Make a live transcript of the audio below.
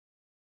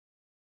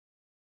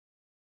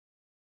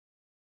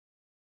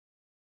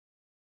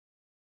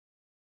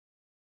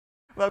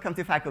Welcome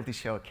to Faculty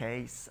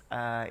Showcase.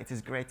 It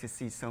is great to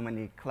see so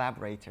many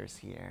collaborators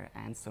here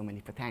and so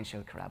many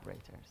potential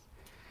collaborators.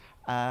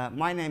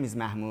 My name is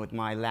Mahmoud.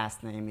 My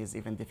last name is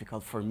even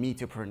difficult for me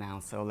to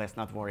pronounce, so let's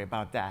not worry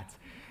about that.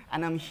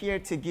 And I'm here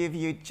to give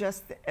you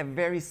just a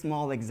very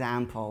small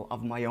example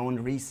of my own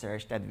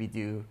research that we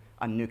do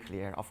on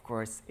nuclear. Of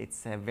course,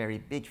 it's a very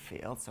big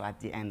field, so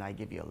at the end I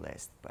give you a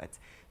list. But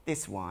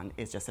this one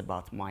is just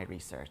about my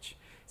research.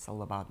 It's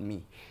all about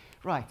me.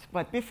 Right,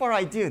 but before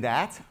I do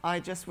that, I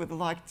just would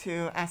like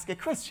to ask a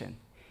question.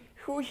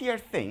 Who here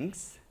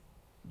thinks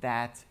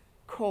that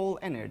coal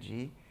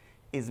energy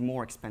is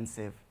more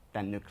expensive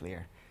than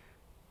nuclear?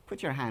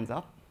 Put your hands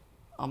up.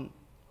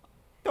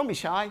 Don't be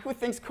shy. Who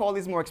thinks coal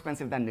is more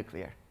expensive than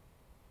nuclear?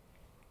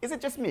 Is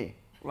it just me?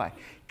 Right.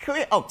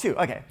 Two,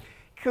 OK.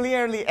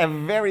 Clearly a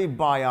very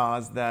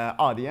biased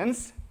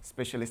audience,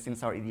 especially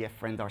since our EDF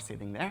friends are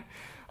sitting there.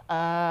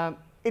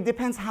 It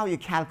depends how you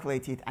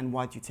calculate it and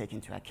what you take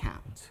into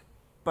account.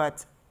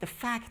 But the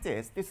fact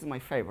is, this is my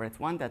favorite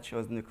one that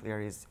shows nuclear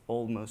is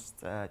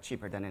almost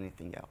cheaper than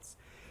anything else.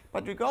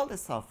 But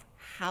regardless of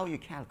how you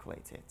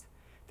calculate it,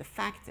 the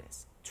fact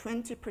is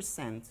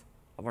 20%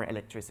 of our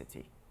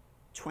electricity,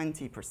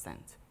 20%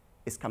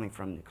 is coming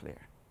from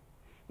nuclear.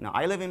 Now,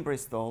 I live in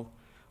Bristol.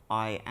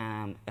 I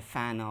am a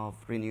fan of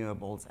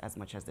renewables as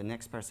much as the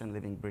next person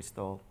living in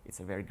Bristol.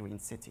 It's a very green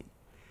city.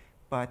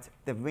 But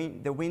the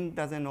wind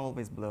doesn't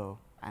always blow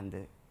and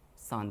the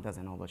sun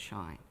doesn't always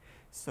shine.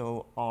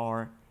 So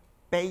our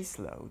base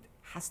load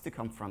has to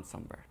come from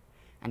somewhere.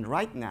 And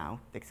right now,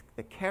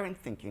 the current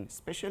thinking,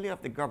 especially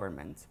of the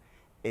government,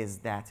 is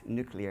that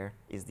nuclear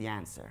is the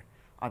answer.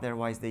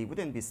 Otherwise, they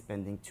wouldn't be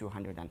spending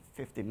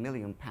 £250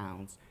 million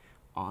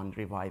on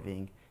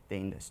reviving the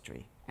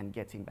industry and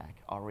getting back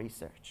our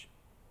research.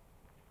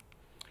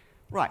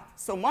 Right,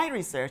 so my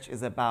research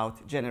is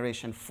about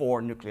Generation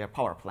 4 nuclear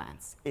power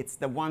plants. It's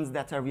the ones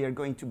that we are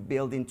going to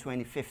build in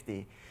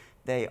 2050.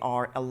 They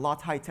are a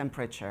lot high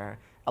temperature,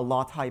 a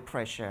lot high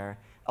pressure,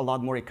 a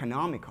lot more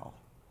economical.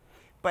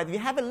 But we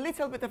have a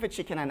little bit of a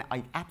chicken and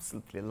I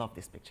absolutely love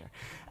this picture.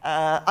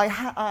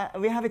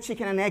 We have a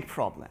chicken and egg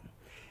problem.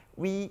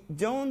 We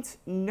don't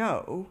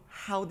know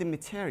how the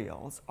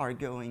materials are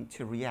going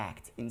to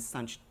react in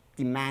such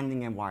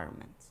demanding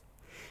environments.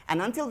 And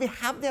until we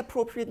have the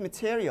appropriate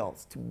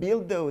materials to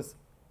build those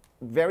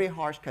very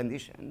harsh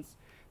conditions,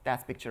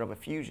 that's a picture of a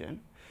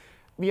fusion,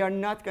 we are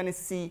not going to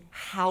see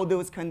how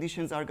those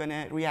conditions are going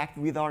to react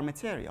with our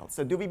materials.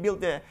 So do we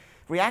build the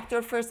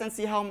reactor first and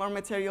see how our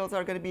materials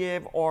are going to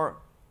behave, or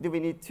do we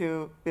need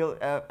to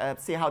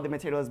see how the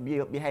materials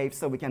behave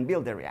so we can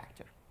build the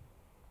reactor?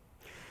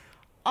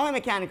 I'm a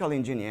mechanical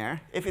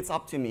engineer. If it's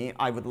up to me,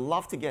 I would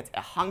love to get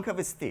a hunk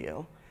of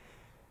steel,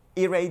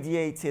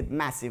 irradiate it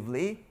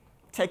massively,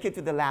 take it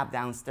to the lab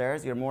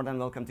downstairs. You're more than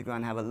welcome to go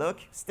and have a look.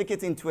 Stick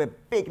it into a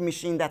big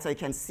machine that I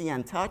can see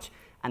and touch,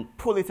 and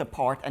pull it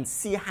apart and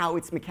see how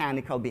its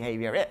mechanical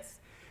behavior is.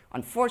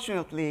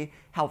 Unfortunately,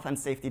 health and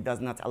safety does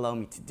not allow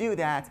me to do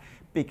that,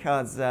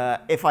 because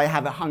if I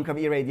have a hunk of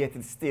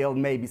irradiated steel,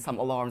 maybe some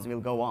alarms will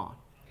go on.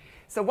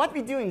 So what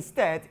we do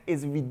instead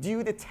is we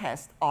do the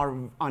test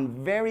on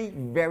very,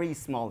 very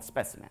small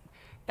specimen.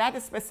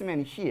 That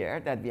specimen here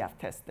that we have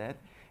tested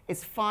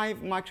is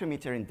 5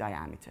 micrometer in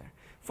diameter.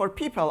 For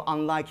people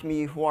unlike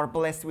me who are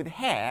blessed with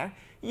hair,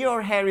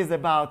 your hair is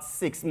about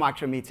 6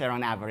 micrometer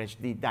on average,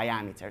 the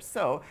diameter.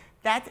 So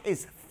that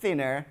is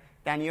thinner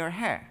than your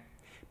hair.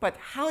 But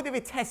how do we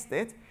test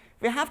it?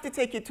 We have to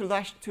take it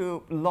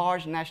to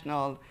large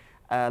national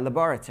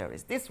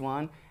laboratories. This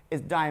one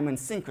is diamond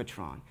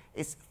synchrotron.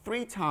 It's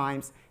 3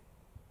 times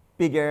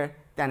bigger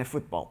than a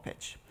football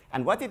pitch.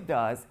 And what it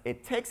does,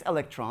 it takes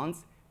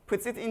electrons,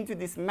 puts it into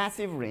this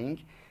massive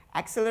ring,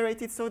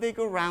 accelerate it so they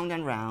go round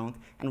and round,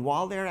 and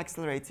while they're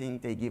accelerating,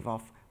 they give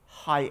off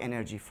high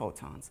energy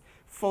photons.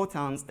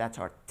 Photons that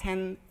are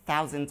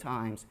 10,000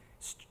 times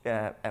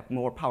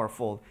more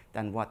powerful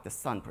than what the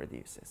sun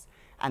produces.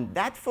 And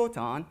that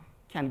photon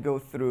can go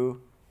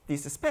through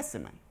this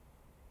specimen.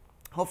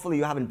 Hopefully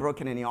you haven't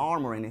broken any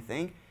arm or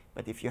anything,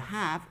 but if you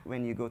have,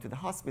 when you go to the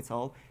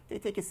hospital, they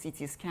take a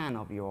CT scan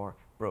of your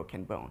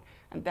broken bone.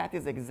 And that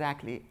is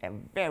exactly a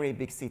very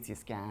big CT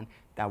scan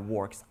that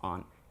works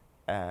on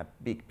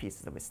big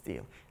pieces of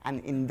steel.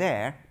 And in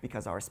there,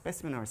 because our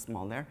specimens are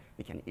smaller,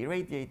 we can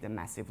irradiate them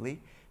massively.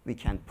 We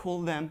can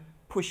pull them,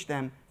 push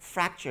them,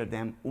 fracture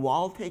them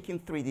while taking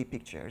 3D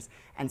pictures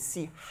and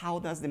see how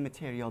does the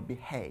material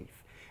behave.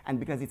 And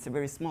because it's a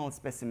very small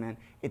specimen,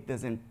 it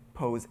doesn't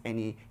pose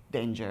any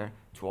danger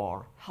to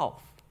our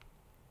health.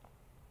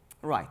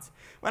 Right.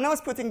 When I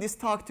was putting this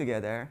talk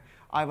together,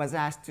 I was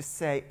asked to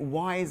say,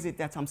 why is it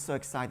that I'm so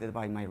excited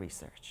by my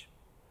research?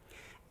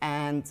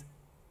 And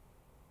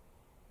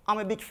I'm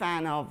a big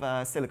fan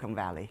of Silicon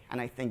Valley, and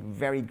I think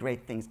very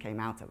great things came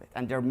out of it.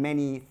 And there are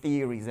many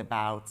theories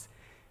about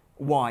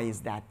why is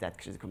that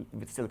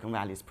Silicon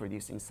Valley is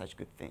producing such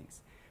good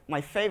things.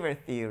 My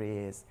favorite theory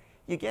is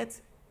you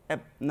get a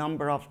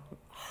number of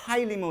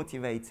highly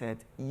motivated,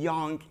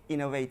 young,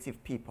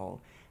 innovative people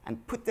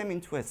and put them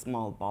into a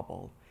small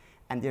bubble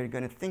and they're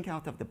going to think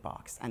out of the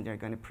box, and they're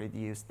going to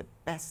produce the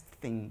best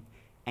thing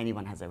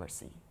anyone has ever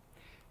seen.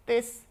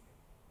 This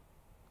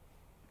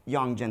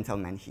young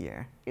gentleman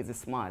here is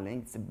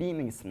smiling. It's a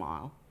beaming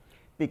smile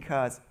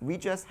because we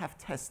just have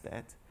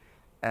tested,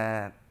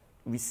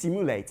 we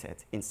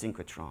simulated in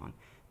synchrotron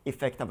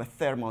effect of a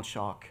thermal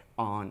shock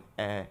on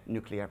a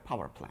nuclear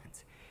power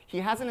plant.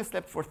 He hasn't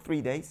slept for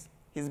 3 days.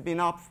 He's been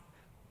up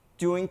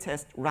doing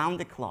tests round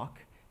the clock,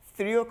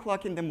 3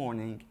 o'clock in the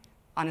morning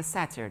on a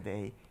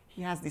Saturday.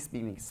 He has this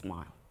beaming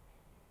smile.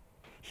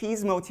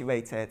 He's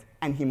motivated,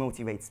 and he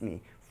motivates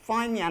me.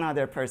 Find me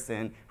another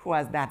person who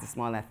has that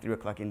smile at 3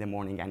 o'clock in the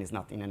morning and is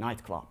not in a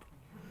nightclub.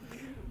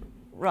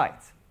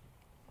 Right.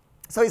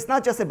 So it's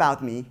not just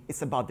about me,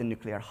 it's about the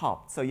nuclear hub.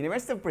 So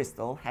University of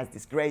Bristol has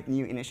this great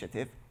new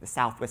initiative, the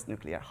Southwest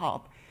Nuclear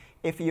Hub.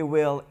 If you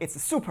will, it's a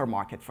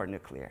supermarket for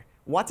nuclear.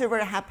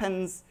 Whatever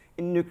happens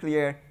in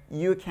nuclear,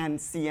 you can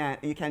see,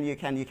 you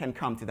can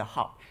come to the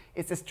hub.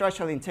 It's a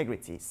structural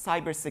integrity,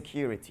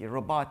 cybersecurity,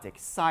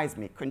 robotics,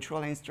 seismic,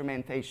 control and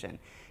instrumentation,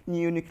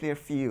 new nuclear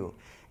fuel.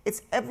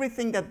 It's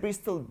everything that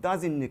Bristol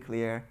does in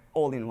nuclear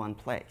all in one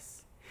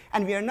place.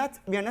 And we are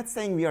not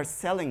saying we are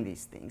selling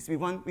these things. We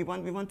want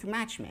to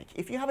matchmake.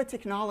 If you have a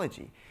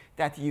technology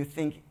that you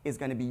think is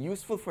going to be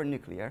useful for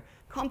nuclear,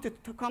 come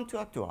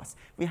talk to us.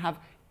 We have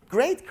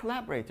great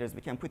collaborators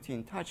we can put you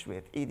in touch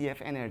with: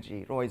 EDF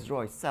Energy,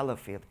 Rolls-Royce,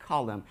 Sellafield,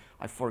 Column.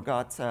 I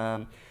forgot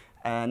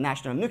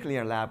National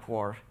Nuclear Lab who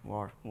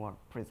are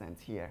present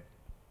here.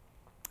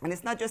 And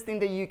it's not just in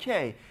the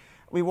UK.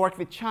 We work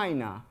with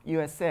China,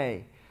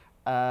 USA,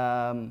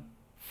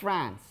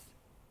 France,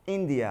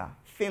 India,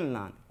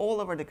 Finland,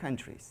 all over the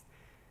countries.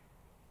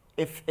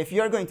 If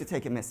you're going to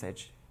take a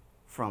message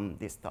from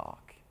this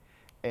talk,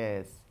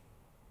 is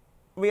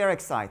we are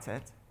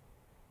excited,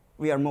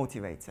 we are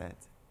motivated,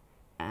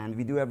 and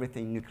we do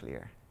everything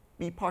nuclear.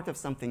 Be part of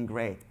something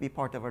great. Be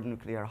part of our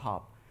nuclear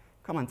hub.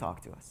 Come and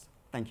talk to us.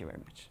 Thank you very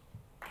much.